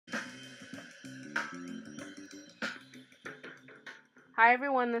Hi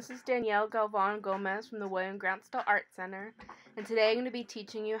everyone, this is Danielle Galvan Gomez from the William Grant Still Art Center, and today I'm going to be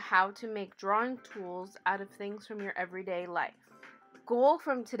teaching you how to make drawing tools out of things from your everyday life. Goal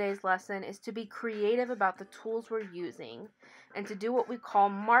from today's lesson is to be creative about the tools we're using and to do what we call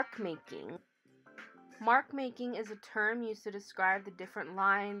mark making. Mark making is a term used to describe the different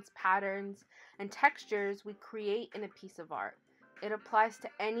lines, patterns, and textures we create in a piece of art. It applies to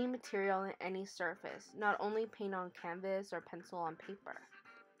any material and any surface, not only paint on canvas or pencil on paper.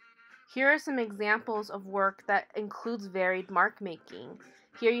 Here are some examples of work that includes varied mark making.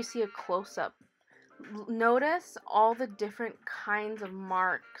 Here you see a close-up. Notice all the different kinds of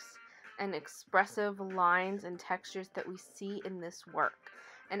marks and expressive lines and textures that we see in this work.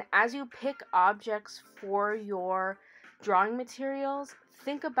 And as you pick objects for your drawing materials,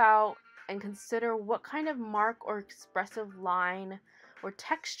 think about and consider what kind of mark or expressive line or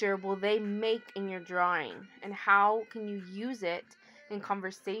texture will they make in your drawing, and how can you use it in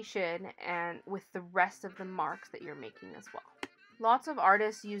conversation and with the rest of the marks that you're making as well. Lots of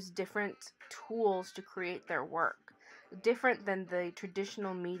artists use different tools to create their work, different than the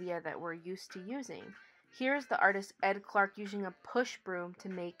traditional media that we're used to using. Here's the artist Ed Clark using a push broom to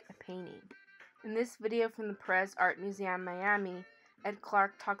make a painting. In this video from the Perez Art Museum, Miami, Ed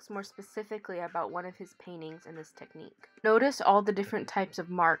Clark talks more specifically about one of his paintings and this technique. Notice all the different types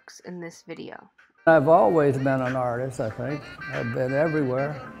of marks in this video. I've always been an artist, I think. I've been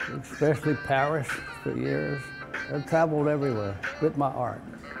everywhere, especially Paris for years. I've traveled everywhere with my art.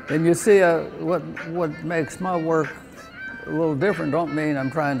 And you see what makes my work a little different, don't mean I'm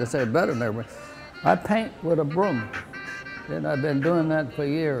trying to say better than everybody. I paint with a broom, and I've been doing that for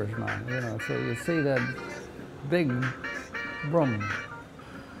years now, so you see that big broom.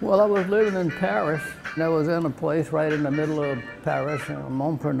 Well, I was living in Paris, and I was in a place right in the middle of Paris,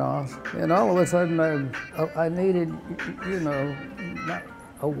 Montparnasse, and all of a sudden I needed,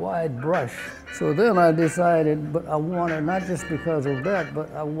 a wide brush. So then I decided, but I wanted, not just because of that,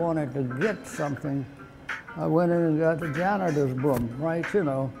 but I wanted to get something. I went in and got the janitor's broom, right,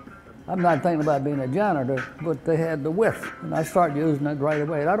 I'm not thinking about being a janitor, but they had the width, and I started using it right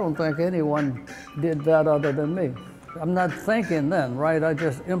away. And I don't think anyone did that other than me. I'm not thinking then, right? I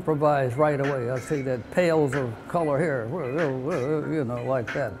just improvise right away. I see that pails of color here,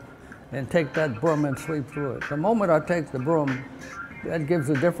 like that, and take that broom and sweep through it. The moment I take the broom, that gives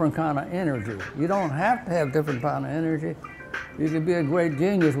a different kind of energy. You don't have to have different kind of energy. You can be a great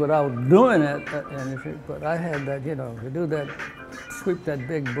genius without doing that energy, but I had that, to do that, sweep that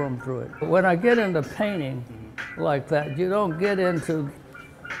big broom through it. But when I get into painting like that, you don't get into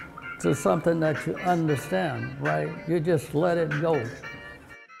something that you understand, right? You just let it go.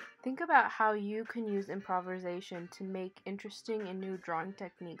 Think about how you can use improvisation to make interesting and new drawing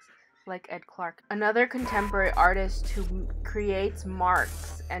techniques like Ed Clark. Another contemporary artist who creates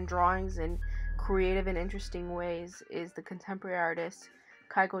marks and drawings in creative and interesting ways is the contemporary artist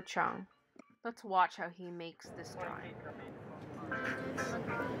Kaigo Chang. Let's watch how he makes this drawing.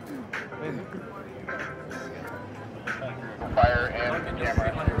 Fire and the camera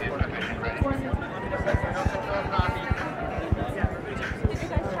is position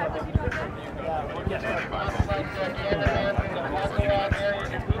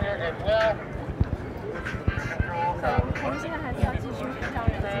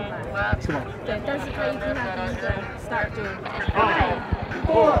ready. Start doing 5,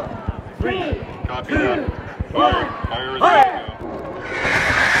 4, 3, 2, 1. Fire is ready.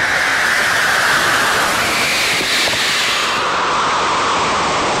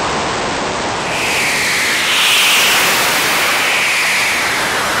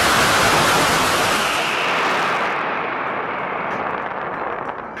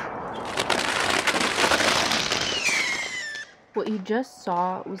 What you just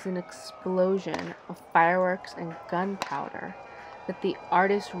saw was an explosion of fireworks and gunpowder that the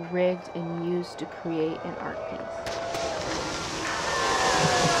artist rigged and used to create an art piece.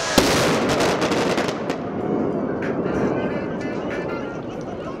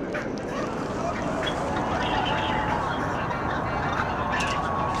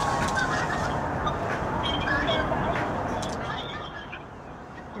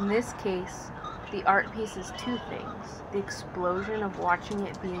 In this case, the art piece is two things: the explosion of watching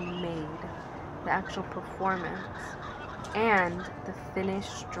it being made, the actual performance, and the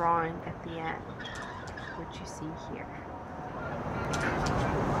finished drawing at the end, which you see here.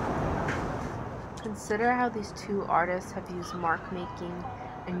 Consider how these two artists have used mark making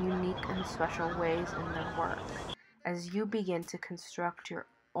in unique and special ways in their work as you begin to construct your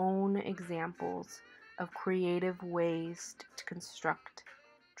own examples of creative ways to construct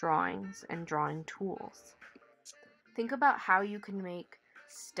drawings and drawing tools. Think about how you can make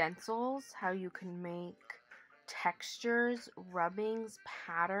stencils, how you can make textures, rubbings,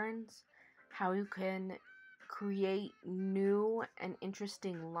 patterns, how you can create new and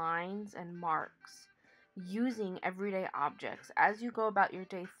interesting lines and marks using everyday objects. As you go about your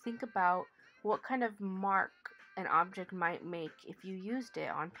day, think about what kind of mark an object might make if you used it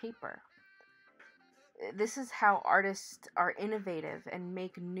on paper. This is how artists are innovative and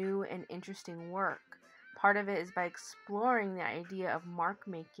make new and interesting work. Part of it is by exploring the idea of mark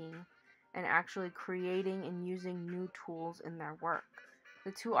making and actually creating and using new tools in their work.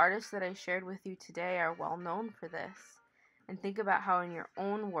 The two artists that I shared with you today are well known for this. And think about how in your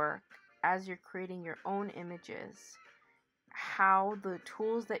own work, as you're creating your own images, how the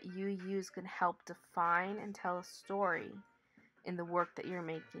tools that you use can help define and tell a story in the work that you're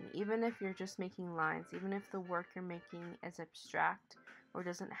making, even if you're just making lines, even if the work you're making is abstract or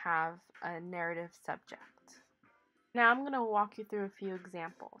doesn't have a narrative subject. Now I'm going to walk you through a few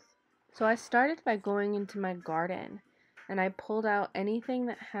examples. So I started by going into my garden and I pulled out anything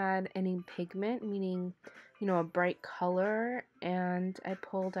that had any pigment, meaning, a bright color, and I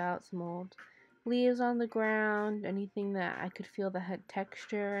pulled out some old leaves on the ground, anything that I could feel that had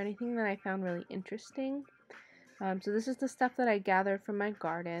texture, anything that I found really interesting. So this is the stuff that I gathered from my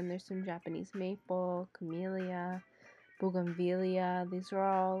garden. There's some Japanese maple, camellia, bougainvillea. These are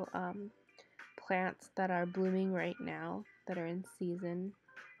all plants that are blooming right now, that are in season.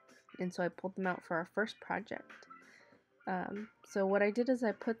 And so I pulled them out for our first project. So what I did is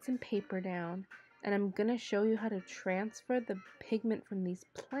I put some paper down, and I'm going to show you how to transfer the pigment from these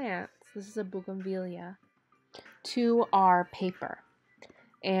plants, this is a bougainvillea, to our paper.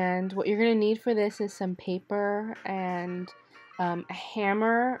 And what you're going to need for this is some paper and a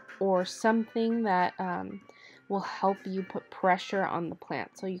hammer or something that will help you put pressure on the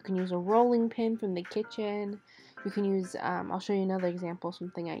plant. So you can use a rolling pin from the kitchen. You can use, I'll show you another example of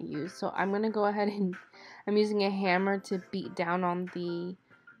something I use. So I'm going to go ahead and I'm using a hammer to beat down on the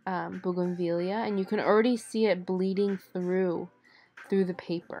bougainvillea, and you can already see it bleeding through the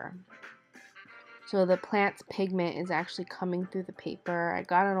paper. So the plant's pigment is actually coming through the paper. I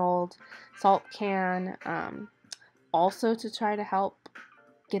got an old salt can also to try to help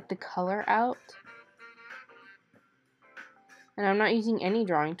get the color out. And I'm not using any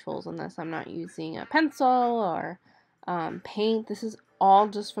drawing tools on this. I'm not using a pencil or paint. This is all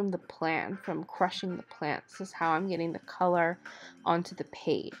just from the plant, from crushing the plant. This is how I'm getting the color onto the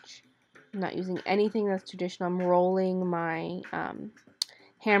page. I'm not using anything that's traditional. I'm rolling my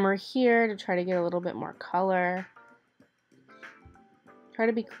hammer here to try to get a little bit more color. Try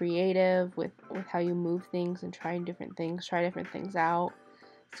to be creative with how you move things and try different things out.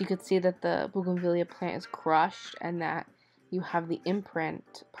 So you could see that the bougainvillea plant is crushed and that you have the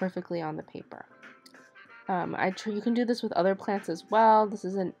imprint perfectly on the paper. You can do this with other plants as well. This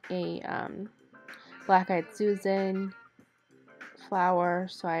is a black-eyed Susan flower,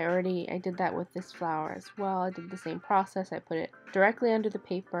 so I did that with this flower as well. I did the same process. I put it directly under the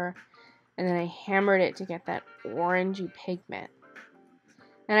paper and then I hammered it to get that orangey pigment.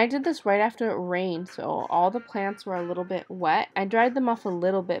 And I did this right after it rained, so all the plants were a little bit wet. I dried them off a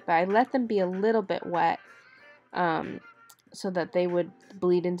little bit, but I let them be a little bit wet so that they would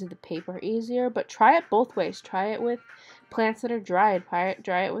bleed into the paper easier. But try it both ways. Try it with plants that are dried.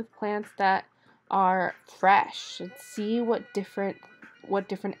 Try it with plants that are fresh, and see what different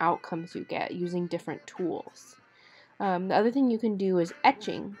outcomes you get using different tools. The other thing you can do is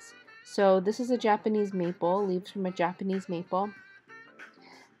etchings. So this is a Japanese maple, leaves from a Japanese maple.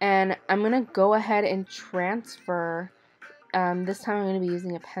 And I'm going to go ahead and transfer, this time I'm going to be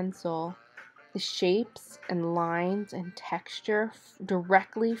using a pencil, the shapes and lines and texture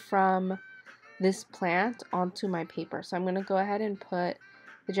directly from this plant onto my paper. So I'm going to go ahead and put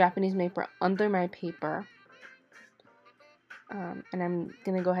the Japanese maple under my paper. And I'm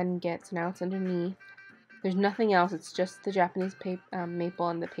going to go ahead and get, so now it's underneath. There's nothing else, it's just the Japanese maple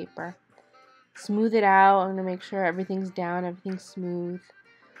on the paper. Smooth it out. I'm going to make sure everything's down, everything's smooth.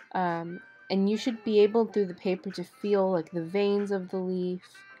 And you should be able through the paper to feel like the veins of the leaf.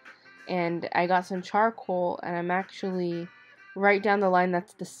 And I got some charcoal and I'm actually right down the line,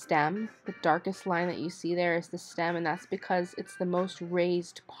 that's the stem. The darkest line that you see there is the stem, and that's because it's the most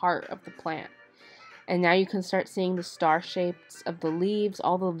raised part of the plant. And now you can start seeing the star shapes of the leaves,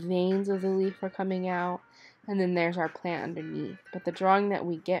 all the veins of the leaf are coming out, and then there's our plant underneath. But the drawing that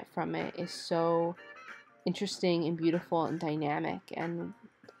we get from it is so interesting and beautiful and dynamic, and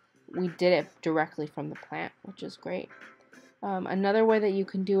we did it directly from the plant, which is great. Another way that you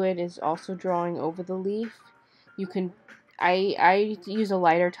can do it is also drawing over the leaf. You can I use a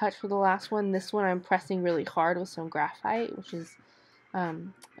lighter touch for the last one. This one I'm pressing really hard with some graphite, which is a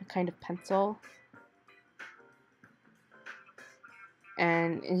kind of pencil.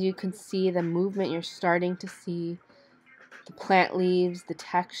 And as you can see the movement, you're starting to see the plant leaves, the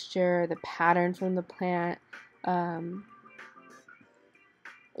texture, the pattern from the plant.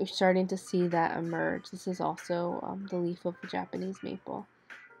 You're starting to see that emerge. This is also the leaf of the Japanese maple.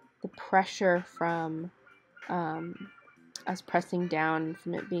 The pressure from us pressing down,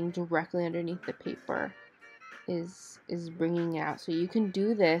 from it being directly underneath the paper, is bringing out. So you can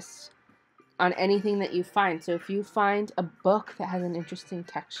do this on anything that you find. So if you find a book that has an interesting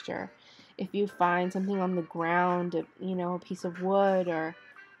texture, if you find something on the ground, you know, a piece of wood or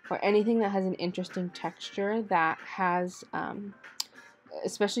anything that has an interesting texture that has,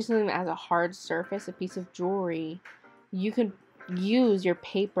 especially something that has a hard surface, a piece of jewelry, you can use your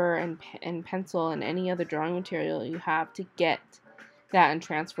paper and pencil and any other drawing material you have to get that and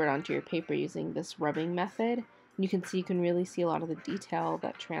transfer it onto your paper using this rubbing method. You can see, you can really see a lot of the detail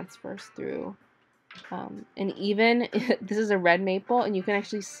that transfers through. And even, this is a red maple, and you can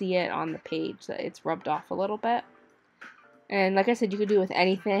actually see it on the page that it's rubbed off a little bit. And like I said, you could do it with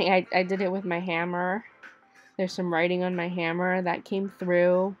anything. I did it with my hammer. There's some writing on my hammer that came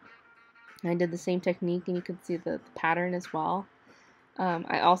through. I did the same technique, and you can see the pattern as well.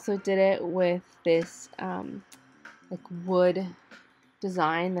 I also did it with this like wood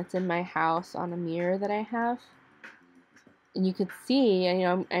design that's in my house on a mirror that I have. And you can see, you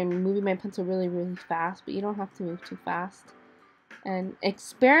know, I'm moving my pencil really, really fast, but you don't have to move too fast. And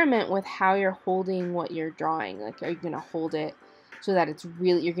experiment with how you're holding what you're drawing. Like, are you going to hold it so that it's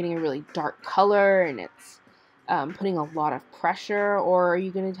really, you're getting a really dark color and it's putting a lot of pressure, or are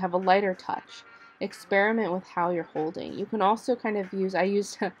you going to have a lighter touch? Experiment with how you're holding. You can also kind of use, I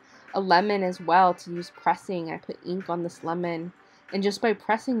used a lemon as well to use pressing. I put ink on this lemon, and just by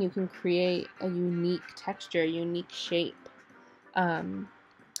pressing you can create a unique texture, a unique shape. And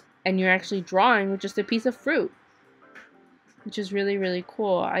you're actually drawing with just a piece of fruit, which is really, really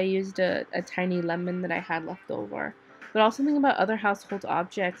cool. I used a tiny lemon that I had left over. But also think about other household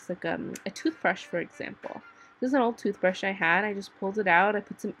objects, like a toothbrush, for example. This is an old toothbrush I had. I just pulled it out, I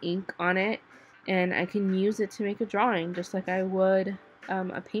put some ink on it, and I can use it to make a drawing just like I would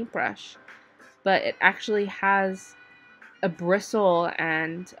a paintbrush. But it actually has a bristle,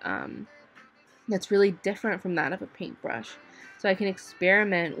 and that's really different from that of a paintbrush. So I can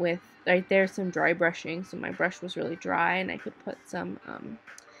experiment with, right there, some dry brushing. So my brush was really dry, and I could put some,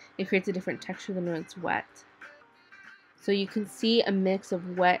 it creates a different texture than when it's wet. So you can see a mix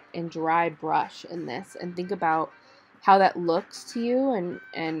of wet and dry brush in this, and think about how that looks to you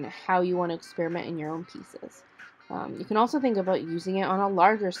and how you want to experiment in your own pieces. You can also think about using it on a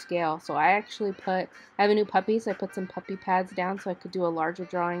larger scale. So I actually I have a new puppy, so I put some puppy pads down so I could do a larger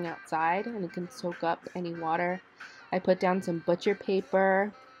drawing outside, and it can soak up any water. I put down some butcher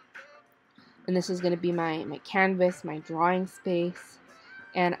paper, and this is going to be my canvas, my drawing space.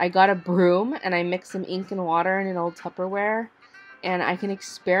 And I got a broom, and I mixed some ink and water in an old Tupperware, and I can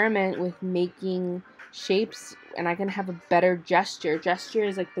experiment with making shapes, and I can have a better gesture. Gesture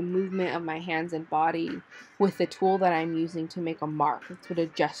is like the movement of my hands and body with the tool that I'm using to make a mark. That's what a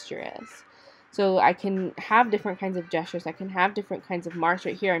gesture is. So I can have different kinds of gestures. I can have different kinds of marks.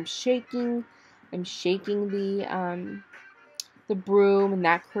 Right here I'm shaking the broom, and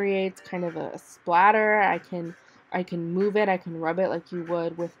that creates kind of a splatter. I can move it, I can rub it like you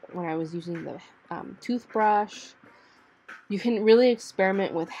would with when I was using the toothbrush. You can really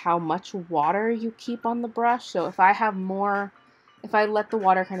experiment with how much water you keep on the brush. So if I let the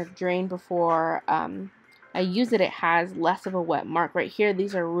water kind of drain before I use it, it has less of a wet mark. Right here,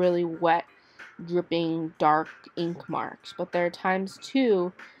 these are really wet, dripping, dark ink marks. But there are times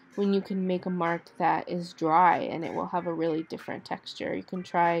too when you can make a mark that is dry, and it will have a really different texture. You can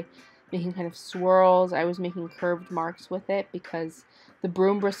try making kind of swirls. I was making curved marks with it because the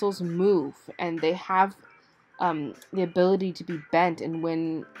broom bristles move, and they have the ability to be bent, and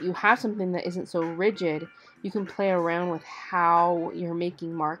when you have something that isn't so rigid, you can play around with how you're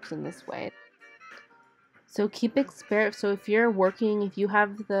making marks in this way. So so if you're working, if you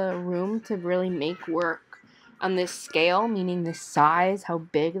have the room to really make work on this scale, meaning this size, how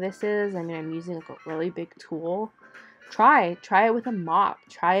big this is, I mean, I'm using like a really big tool, try it with a mop.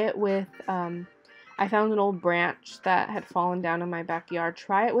 Try it with, I found an old branch that had fallen down in my backyard.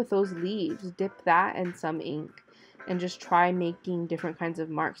 Try it with those leaves. Dip that in some ink and just try making different kinds of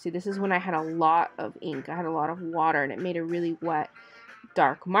marks. See, this is when I had a lot of ink. I had a lot of water, and it made a really wet,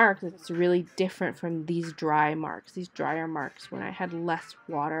 dark mark. It's really different from these dry marks, these drier marks when I had less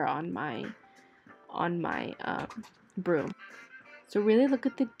water on my broom. So really look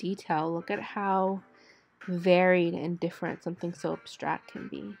at the detail. Look at how varied and different something so abstract can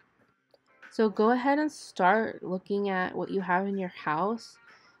be. So go ahead and start looking at what you have in your house,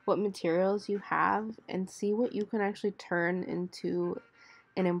 what materials you have, and see what you can actually turn into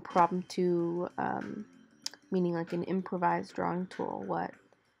an impromptu, meaning like an improvised drawing tool, what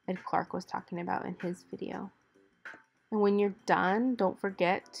Ed Clark was talking about in his video. And when you're done, don't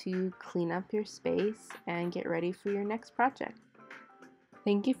forget to clean up your space and get ready for your next project.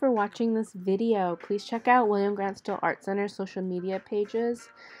 Thank you for watching this video. Please check out William Grant Still Art Center's social media pages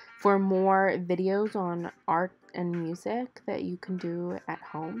for more videos on art and music that you can do at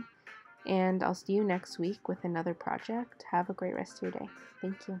home. And I'll see you next week with another project. Have a great rest of your day.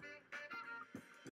 Thank you.